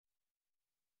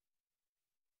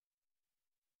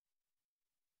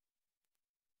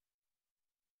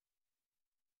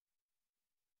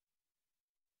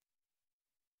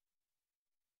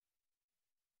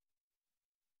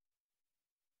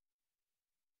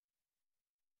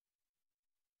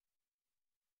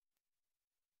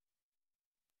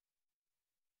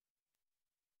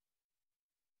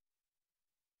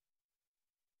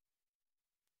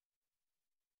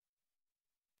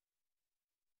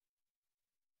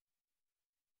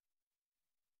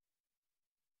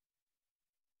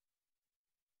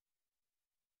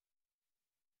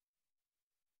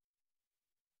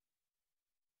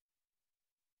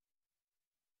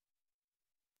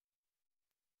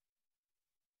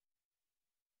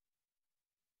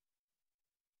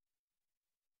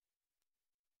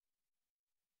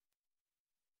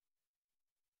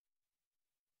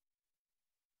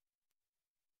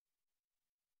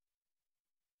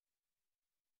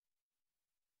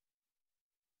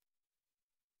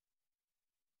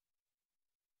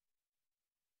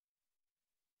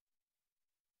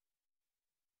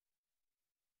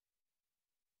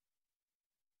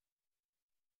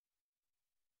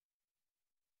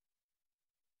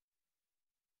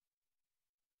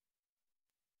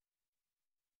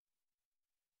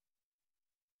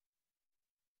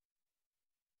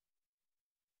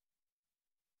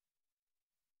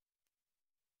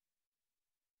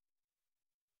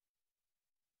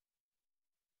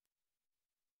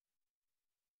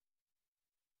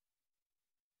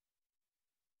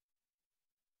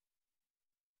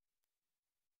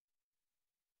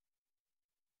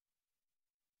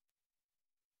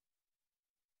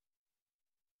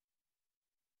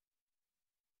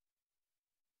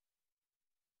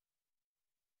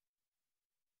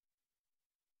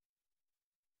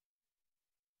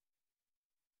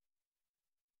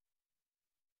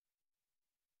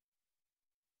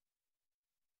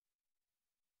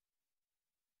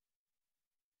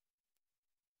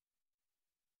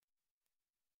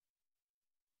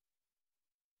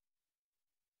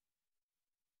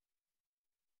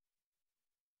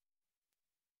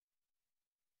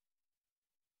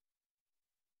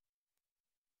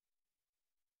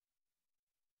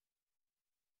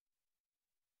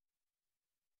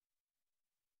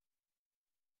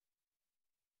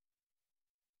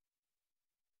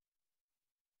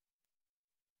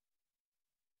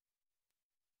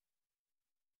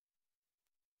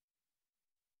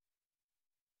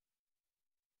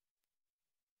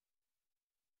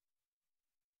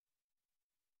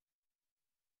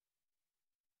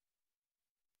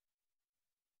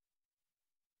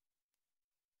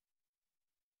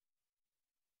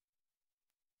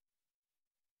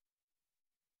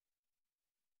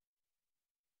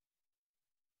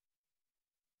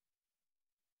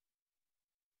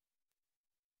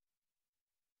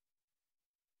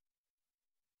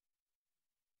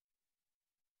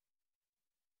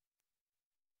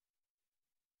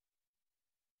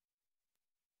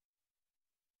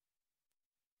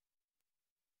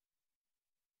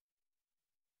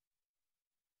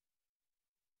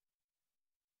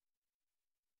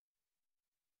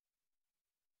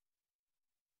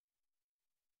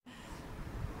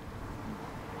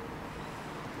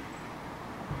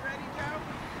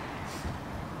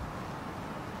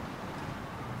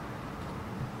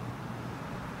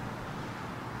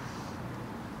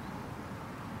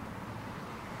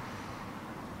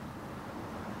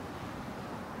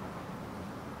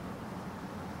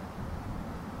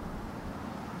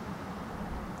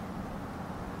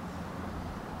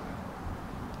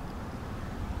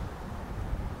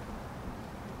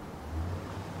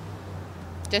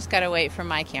Just got to wait for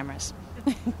my cameras.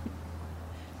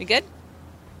 We good?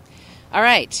 All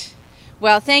right.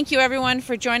 Well, thank you everyone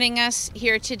for joining us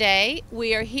here today.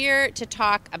 We are here to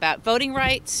talk about voting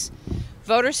rights,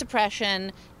 voter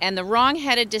suppression, and the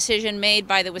wrong-headed decision made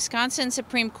by the Wisconsin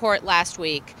Supreme Court last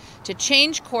week to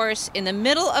change course in the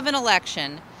middle of an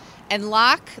election and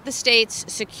lock the state's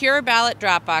secure ballot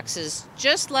drop boxes,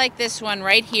 just like this one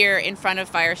right here in front of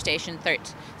Fire Station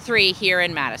 3 here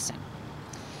in Madison.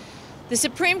 The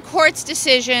Supreme Court's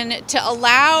decision to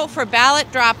allow for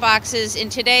ballot drop boxes in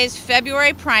today's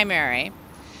February primary,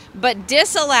 but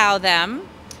disallow them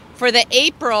for the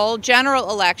April general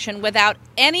election without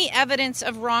any evidence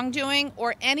of wrongdoing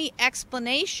or any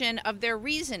explanation of their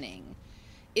reasoning,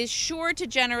 is sure to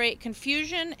generate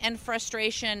confusion and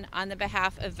frustration on the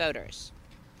behalf of voters.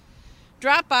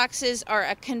 Drop boxes are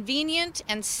a convenient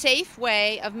and safe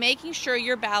way of making sure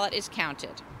your ballot is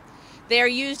counted. They are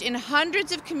used in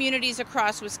hundreds of communities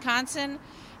across Wisconsin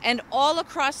and all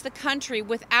across the country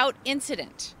without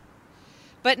incident.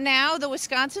 But now the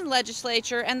Wisconsin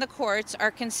legislature and the courts are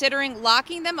considering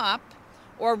locking them up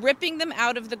or ripping them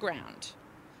out of the ground.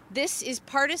 This is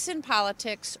partisan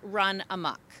politics run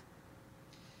amok.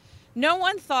 No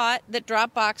one thought that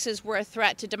drop boxes were a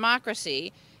threat to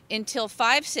democracy until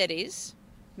 5 cities,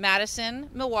 Madison,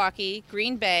 Milwaukee,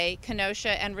 Green Bay,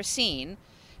 Kenosha, and Racine,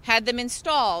 had them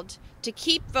installed to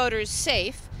keep voters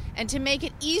safe and to make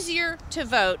it easier to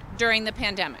vote during the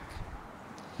pandemic.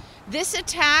 This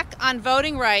attack on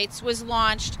voting rights was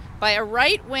launched by a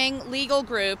right-wing legal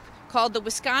group called the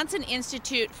Wisconsin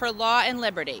Institute for Law and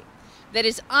Liberty that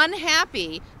is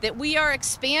unhappy that we are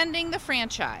expanding the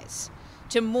franchise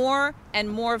to more and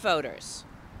more voters.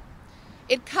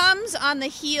 It comes on the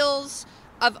heels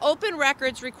of open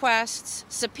records requests,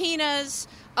 subpoenas,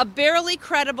 a barely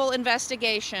credible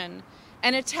investigation,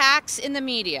 and attacks in the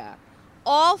media,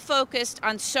 all focused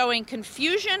on sowing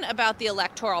confusion about the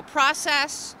electoral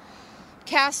process,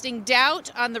 casting doubt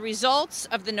on the results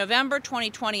of the November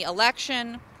 2020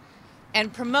 election,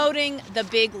 and promoting the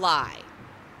big lie.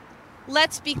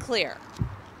 Let's be clear.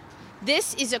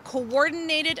 This is a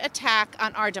coordinated attack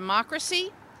on our democracy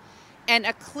and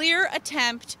a clear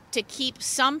attempt to keep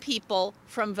some people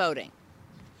from voting.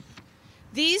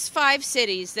 These 5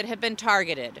 cities that have been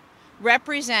targeted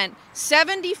represent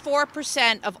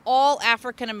 74% of all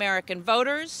African American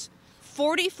voters,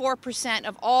 44%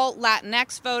 of all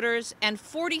Latinx voters, and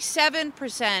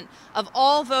 47% of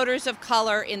all voters of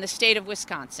color in the state of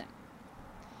Wisconsin.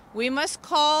 We must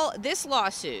call this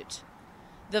lawsuit,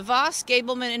 the Voss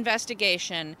Gableman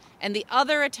investigation, and the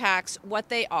other attacks what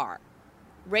they are: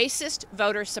 racist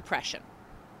voter suppression.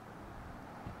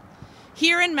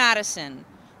 Here in Madison,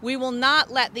 we will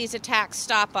not let these attacks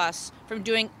stop us from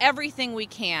doing everything we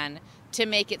can to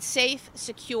make it safe,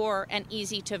 secure, and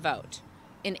easy to vote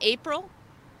in April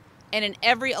and in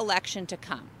every election to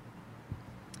come.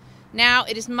 Now,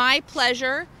 it is my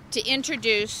pleasure to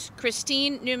introduce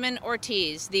Christine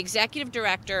Newman-Ortiz, the Executive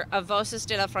Director of Voces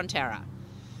de la Frontera.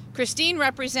 Christine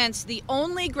represents the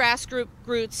only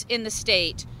grassroots in the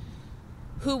state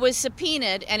who was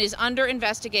subpoenaed and is under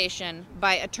investigation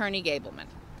by Attorney Gableman.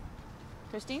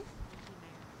 Christine?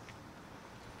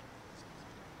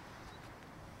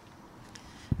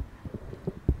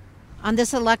 On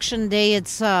this election day,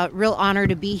 it's a real honor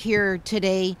to be here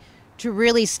today to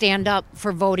really stand up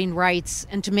for voting rights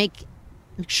and to make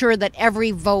sure that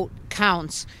every vote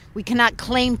counts. We cannot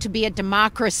claim to be a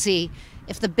democracy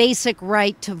if the basic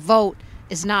right to vote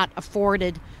is not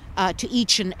afforded to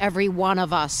each and every one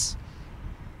of us.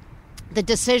 The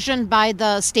decision by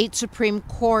the state Supreme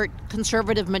Court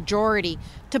conservative majority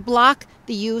to block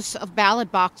the use of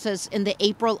ballot boxes in the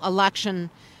April election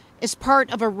is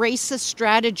part of a racist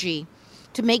strategy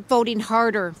to make voting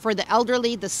harder for the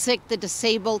elderly, the sick, the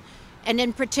disabled, and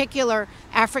in particular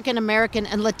African American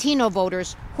and Latino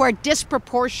voters who are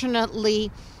disproportionately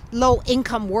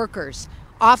low-income workers,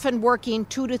 often working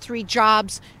 2 to 3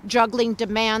 jobs, juggling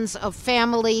demands of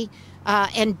family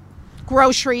and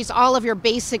groceries, all of your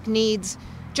basic needs,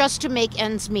 just to make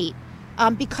ends meet.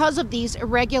 Because of these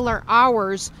irregular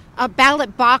hours,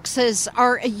 ballot boxes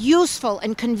are a useful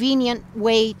and convenient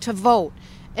way to vote.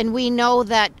 And we know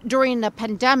that during the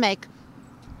pandemic,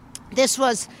 this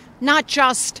was not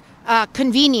just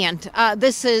convenient.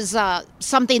 This is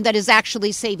something that is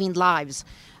actually saving lives.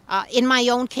 In my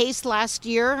own case last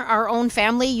year, our own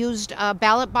family used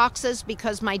ballot boxes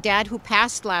because my dad, who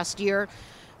passed last year,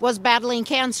 was battling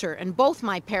cancer. And both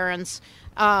my parents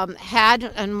had,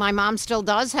 and my mom still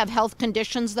does, have health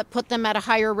conditions that put them at a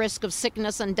higher risk of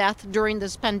sickness and death during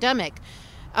this pandemic.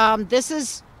 This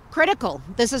is critical.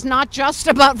 This is not just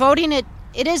about voting. It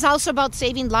it is also about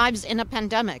saving lives in a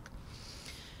pandemic.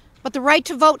 But the right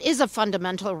to vote is a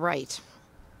fundamental right,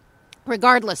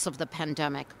 regardless of the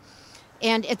pandemic.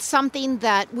 And it's something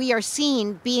that we are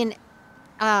seeing being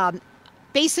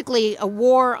basically a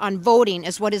war on voting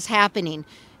is what is happening.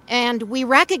 And we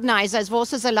recognize as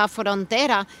Voces de la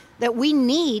Frontera that we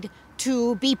need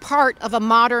to be part of a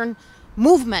modern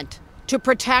movement to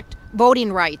protect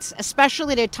voting rights,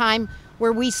 especially at a time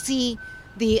where we see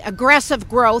the aggressive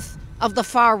growth of the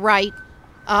far right,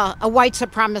 a white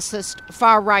supremacist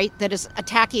far right that is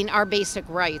attacking our basic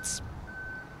rights.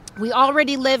 We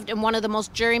already lived in one of the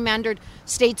most gerrymandered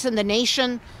states in the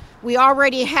nation. We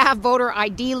already have voter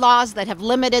ID laws that have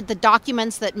limited the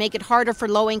documents that make it harder for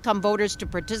low-income voters to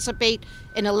participate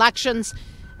in elections.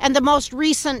 And the most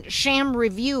recent sham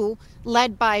review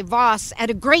led by Voss at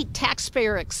a great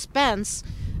taxpayer expense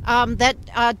that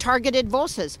targeted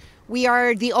Voces. We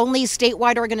are the only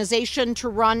statewide organization to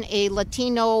run a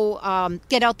Latino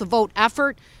get out the vote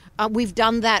effort. We've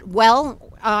done that well,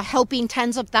 helping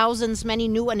tens of thousands, many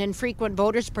new and infrequent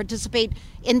voters participate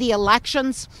in the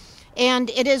elections. And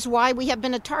it is why we have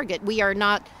been a target. We are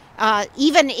not,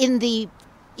 even in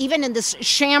this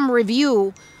sham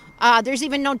review, there's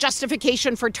even no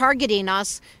justification for targeting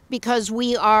us because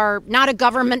we are not a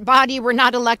government body. We're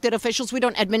not elected officials. We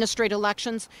don't administrate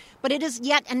elections. But it is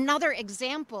yet another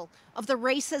example of the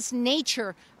racist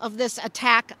nature of this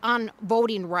attack on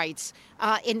voting rights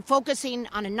in focusing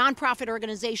on a nonprofit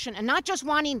organization and not just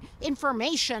wanting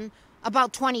information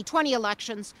about 2020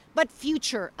 elections, but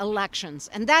future elections.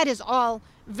 And that is all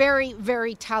very,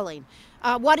 very telling.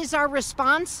 What is our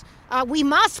response? We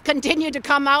must continue to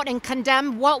come out and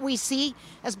condemn what we see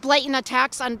as blatant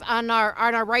attacks on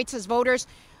our rights as voters.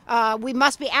 We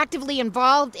must be actively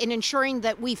involved in ensuring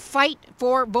that we fight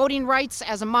for voting rights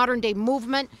as a modern day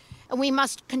movement. And we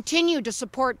must continue to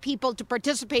support people to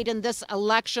participate in this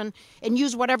election and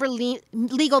use whatever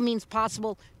legal means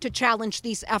possible to challenge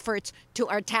these efforts to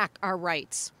attack our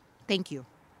rights. Thank you.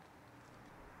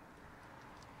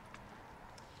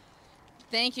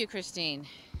 Thank you, Christine.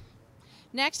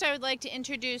 Next, I would like to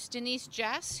introduce Denise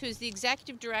Jess, who's the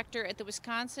Executive Director at the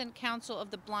Wisconsin Council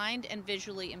of the Blind and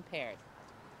Visually Impaired.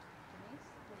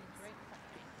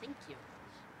 Thank you.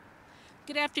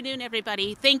 Good afternoon,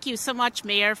 everybody. Thank you so much,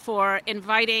 Mayor, for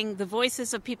inviting the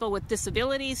voices of people with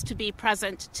disabilities to be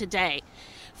present today.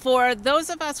 For those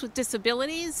of us with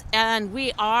disabilities, and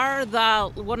we are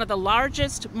one of the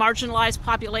largest marginalized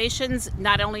populations,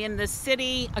 not only in this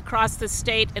city, across the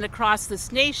state, and across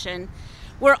this nation,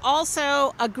 we're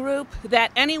also a group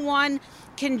that anyone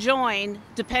can join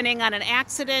depending on an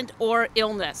accident or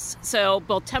illness. So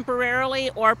both temporarily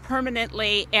or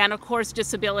permanently, and of course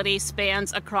disability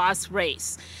spans across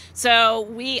race. So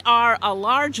we are a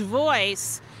large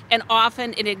voice and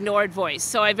often an ignored voice.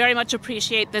 So I very much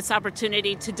appreciate this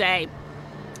opportunity today.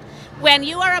 When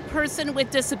you are a person with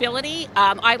disability,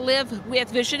 I live with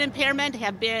vision impairment,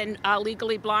 have been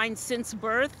legally blind since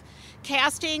birth.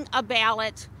 Casting a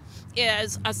ballot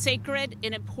is a sacred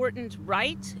and important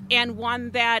right, and one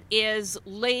that is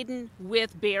laden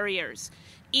with barriers.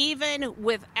 Even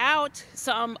without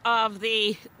some of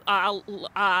the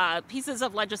pieces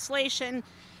of legislation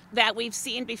that we've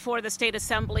seen before the State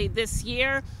Assembly this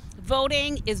year,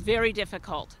 voting is very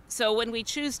difficult. So when we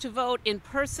choose to vote in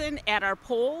person at our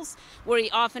polls, where we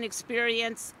often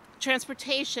experience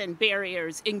transportation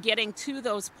barriers in getting to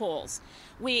those polls.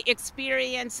 We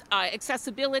experience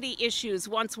accessibility issues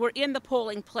once we're in the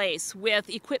polling place with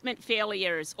equipment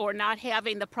failures or not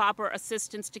having the proper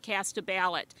assistance to cast a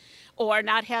ballot or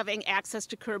not having access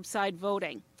to curbside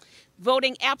voting.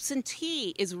 Voting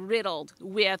absentee is riddled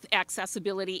with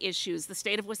accessibility issues. The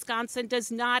state of Wisconsin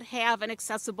does not have an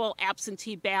accessible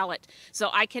absentee ballot,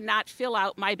 so I cannot fill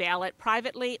out my ballot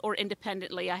privately or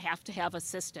independently. I have to have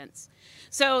assistance.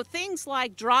 So things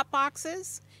like drop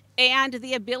boxes and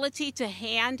the ability to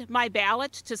hand my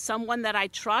ballot to someone that I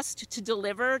trust to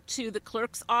deliver to the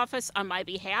clerk's office on my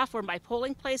behalf or my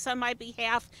polling place on my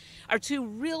behalf are two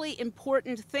really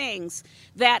important things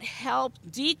that help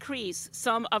decrease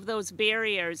some of those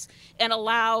barriers and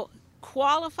allow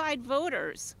qualified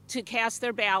voters to cast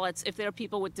their ballots if they're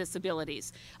people with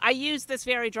disabilities. I use this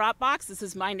very drop box. This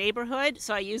is my neighborhood,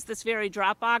 so I used this very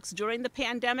drop box during the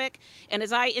pandemic. And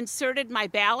as I inserted my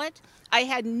ballot, I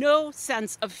had no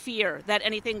sense of fear that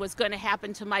anything was going to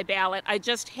happen to my ballot. I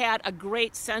just had a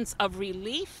great sense of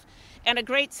relief and a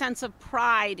great sense of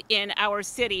pride in our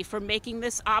city for making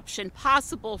this option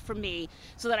possible for me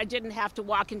so that I didn't have to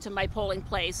walk into my polling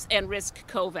place and risk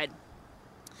COVID.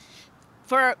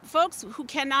 For folks who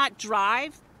cannot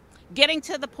drive, Getting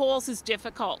to the polls is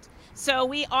difficult. So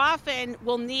we often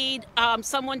will need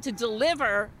someone to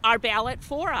deliver our ballot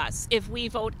for us if we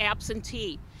vote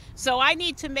absentee. So I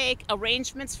need to make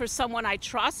arrangements for someone I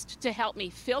trust to help me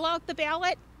fill out the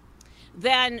ballot,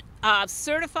 then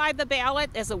certify the ballot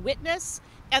as a witness,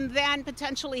 and then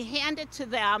potentially hand it to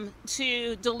them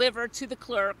to deliver to the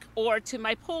clerk or to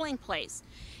my polling place.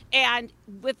 And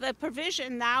with the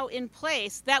provision now in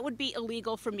place, that would be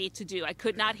illegal for me to do. I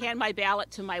could not hand my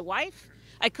ballot to my wife.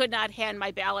 I could not hand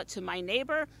my ballot to my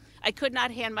neighbor. I could not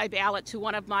hand my ballot to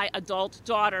one of my adult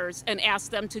daughters and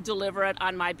ask them to deliver it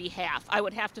on my behalf. I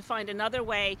would have to find another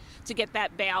way to get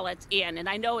that ballot in. And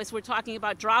I know as we're talking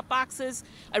about drop boxes,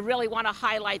 I really want to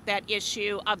highlight that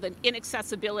issue of the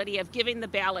inaccessibility of giving the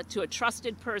ballot to a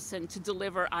trusted person to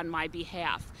deliver on my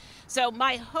behalf. So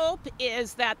my hope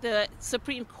is that the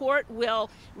Supreme Court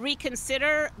will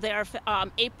reconsider their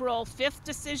April 5th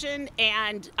decision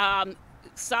and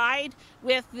side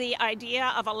with the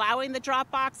idea of allowing the drop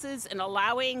boxes and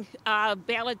allowing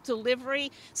ballot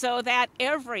delivery so that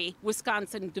every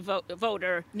Wisconsin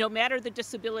voter, no matter the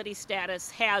disability status,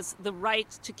 has the right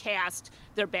to cast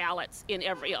their ballots in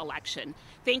every election.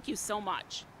 Thank you so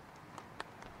much.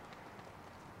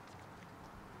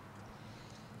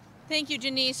 Thank you,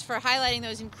 Janice, for highlighting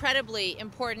those incredibly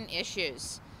important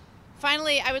issues.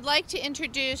 Finally, I would like to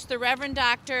introduce the Reverend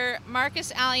Dr.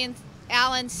 Marcus Allen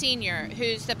Sr.,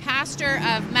 who's the pastor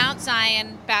of Mount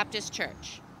Zion Baptist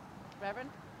Church. Reverend?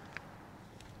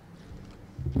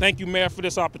 Thank you, Mayor, for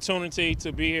this opportunity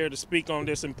to be here to speak on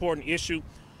this important issue.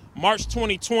 March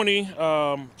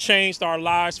 2020 changed our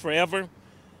lives forever.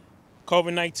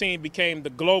 COVID-19 became the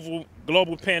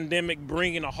global pandemic,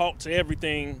 bringing a halt to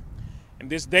everything. And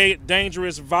this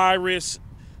dangerous virus,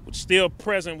 which is still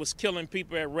present, was killing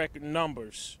people at record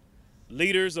numbers.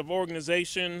 Leaders of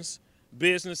organizations,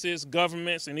 businesses,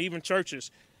 governments, and even churches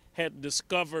had to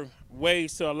discover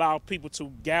ways to allow people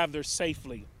to gather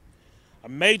safely. A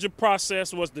major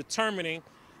process was determining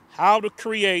how to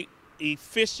create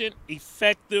efficient,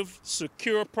 effective,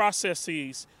 secure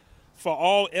processes for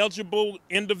all eligible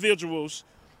individuals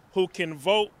who can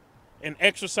vote and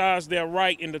exercise their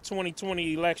right in the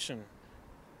 2020 election.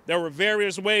 There were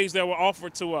various ways that were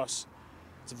offered to us: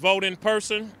 to vote in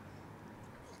person,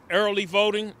 early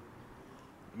voting,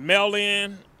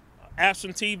 mail-in,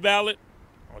 absentee ballot,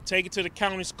 or take it to the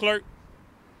county's clerk,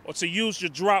 or to use your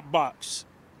drop box.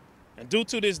 And due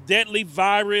to this deadly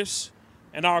virus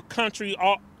and our county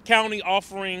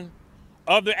offering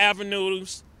other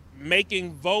avenues,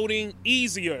 making voting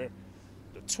easier,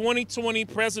 the 2020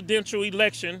 presidential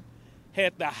election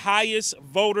had the highest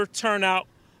voter turnout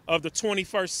of the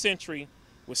 21st century,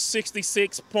 with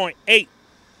 66.8%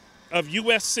 of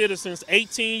U.S. citizens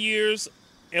 18 years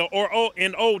and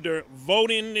older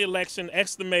voting in the election,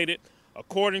 estimated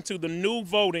according to the new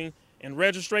voting and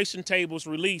registration tables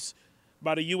released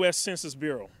by the U.S. Census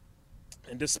Bureau.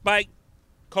 And despite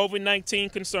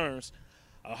COVID-19 concerns,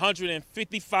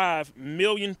 155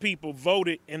 million people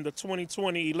voted in the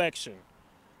 2020 election.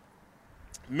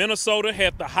 Minnesota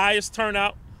had the highest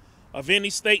turnout of any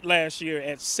state last year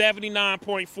at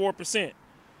 79.4%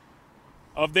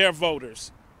 of their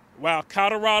voters, while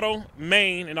Colorado,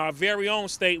 Maine, and our very own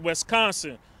state,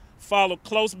 Wisconsin, followed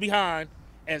close behind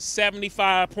at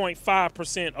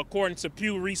 75.5%, according to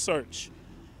Pew Research.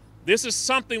 This is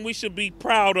something we should be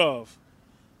proud of.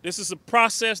 This is a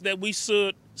process that we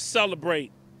should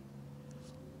celebrate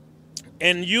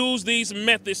and use these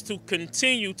methods to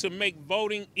continue to make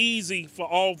voting easy for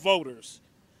all voters.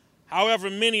 However,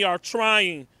 many are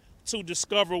trying to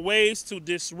discover ways to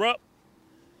disrupt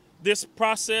this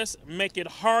process, make it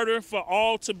harder for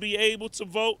all to be able to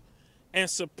vote, and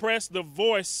suppress the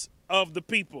voice of the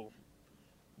people.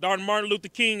 Dr. Martin Luther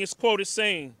King is quoted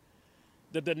saying,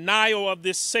 "The denial of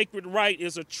this sacred right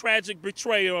is a tragic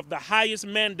betrayal of the highest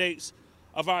mandates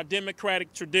of our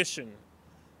democratic tradition.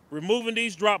 Removing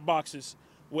these drop boxes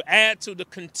will add to the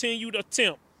continued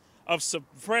attempt of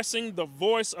suppressing the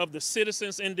voice of the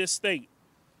citizens in this state.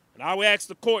 And I will ask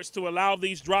the courts to allow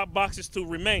these drop boxes to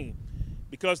remain,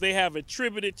 because they have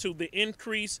attributed to the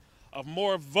increase of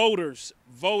more voters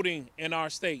voting in our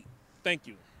state." Thank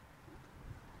you.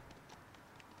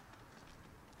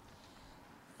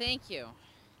 Thank you.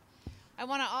 I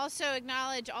want to also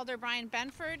acknowledge Alder Brian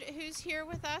Benford, who's here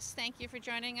with us. Thank you for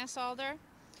joining us, Alder.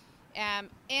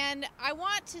 And I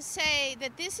want to say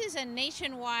that this is a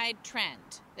nationwide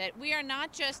trend, that we are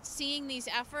not just seeing these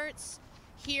efforts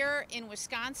here in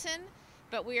Wisconsin,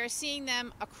 but we are seeing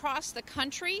them across the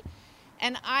country.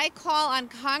 And I call on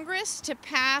Congress to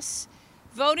pass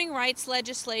voting rights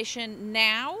legislation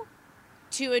now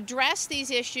to address these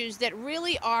issues that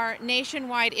really are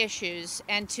nationwide issues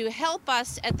and to help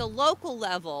us at the local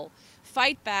level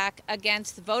fight back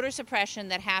against the voter suppression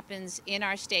that happens in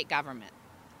our state government.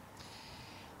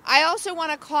 I also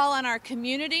want to call on our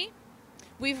community.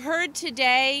 We've heard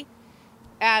today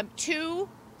 2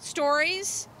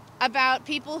 stories about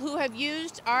people who have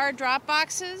used our drop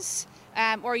boxes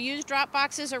or used drop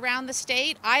boxes around the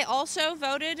state. I also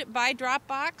voted by drop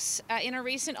box in a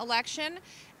recent election,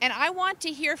 and I want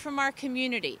to hear from our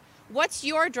community. What's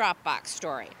your drop box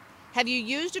story? Have you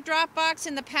used a drop box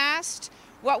in the past?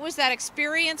 What was that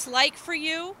experience like for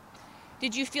you?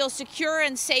 Did you feel secure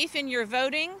and safe in your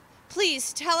voting?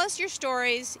 Please tell us your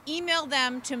stories. Email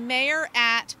them to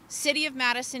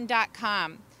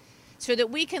mayor@cityofmadison.com so that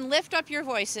we can lift up your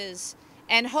voices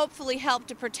and hopefully help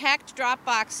to protect drop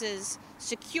boxes,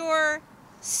 secure,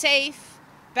 safe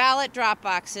ballot drop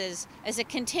boxes as a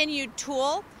continued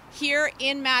tool here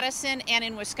in Madison and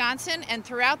in Wisconsin and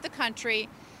throughout the country,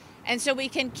 and so we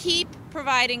can keep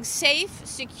providing safe,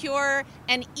 secure,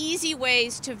 and easy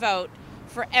ways to vote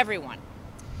for everyone.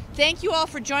 Thank you all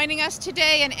for joining us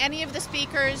today, and any of the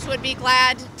speakers would be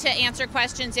glad to answer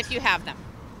questions if you have them.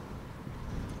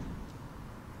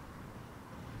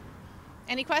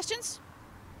 Any questions?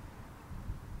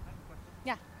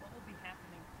 Yeah. What will be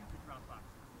happening to the drop boxes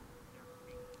if they're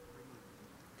being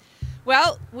removed?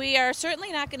 Well, we are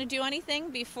certainly not going to do anything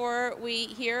before we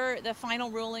hear the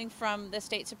final ruling from the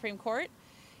state Supreme Court.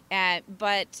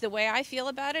 But the way I feel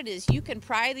about it is you can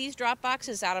pry these drop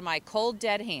boxes out of my cold,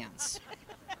 dead hands.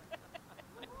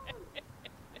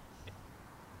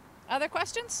 Other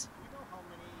questions? Do you know how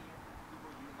many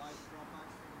people utilize Dropbox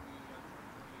in the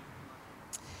 2020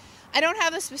 election? I don't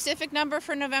have a specific number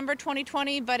for November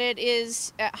 2020, but it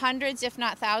is hundreds, if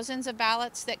not thousands, of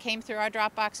ballots that came through our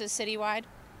drop boxes citywide.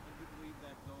 And do you believe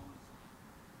that those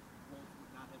votes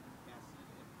would not have been casted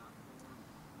if not for the use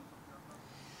of Dropbox?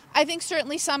 I think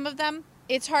certainly some of them.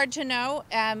 It's hard to know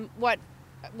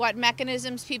what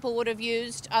mechanisms people would have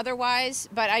used otherwise,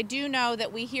 but I do know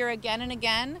that we hear again and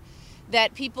again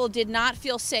that people did not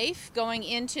feel safe going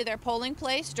into their polling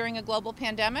place during a global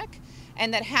pandemic,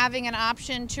 and that having an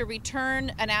option to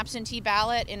return an absentee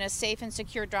ballot in a safe and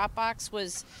secure drop box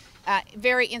was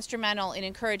very instrumental in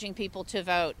encouraging people to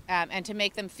vote and to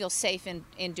make them feel safe in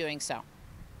doing so.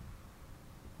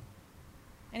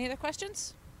 Any other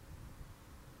questions?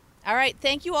 All right,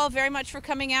 thank you all very much for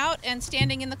coming out and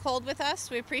standing in the cold with us.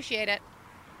 We appreciate it.